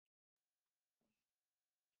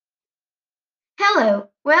Hello,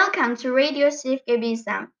 welcome to Radio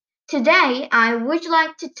Safekabism. Today I would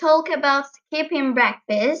like to talk about skipping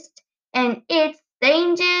breakfast and its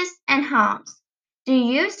dangers and harms. Do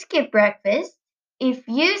you skip breakfast? If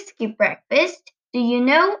you skip breakfast, do you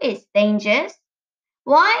know its dangers?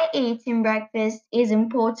 Why eating breakfast is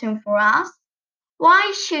important for us?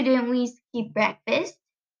 Why shouldn't we skip breakfast?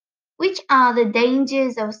 Which are the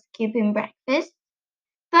dangers of skipping breakfast?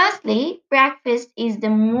 Firstly, breakfast is the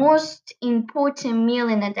most important meal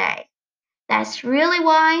in a day. That's really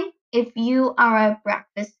why, if you are a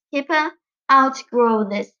breakfast skipper, outgrow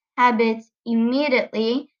this habit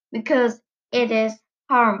immediately because it is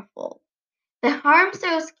harmful. The harms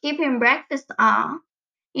of skipping breakfast are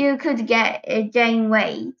you could gain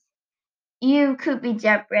weight, you could be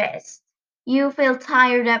depressed, you feel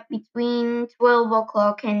tired up between 12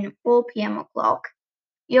 o'clock and 4 p.m. o'clock,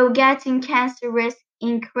 your getting cancer risk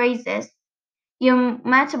increases, your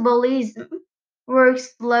metabolism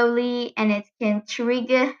works slowly and it can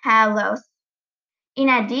trigger hair loss. In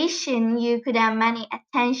addition, you could have many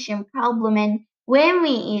attention problems and when we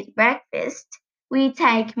eat breakfast, we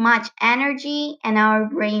take much energy and our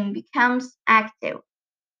brain becomes active.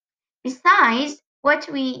 Besides, what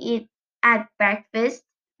we eat at breakfast,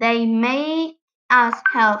 they make us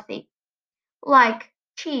healthy, like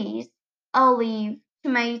cheese, olive,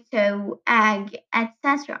 tomato, egg,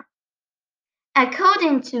 etc.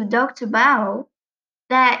 According to Dr. Bao,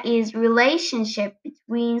 there is relationship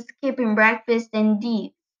between skipping breakfast and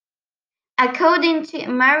death. According to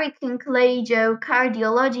American collegial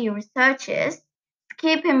cardiology researchers,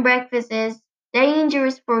 skipping breakfast is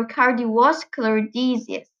dangerous for cardiovascular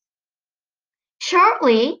disease.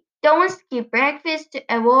 Shortly, don't skip breakfast to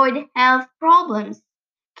avoid health problems.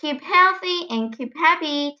 Keep healthy and keep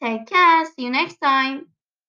happy. Take care. See you next time.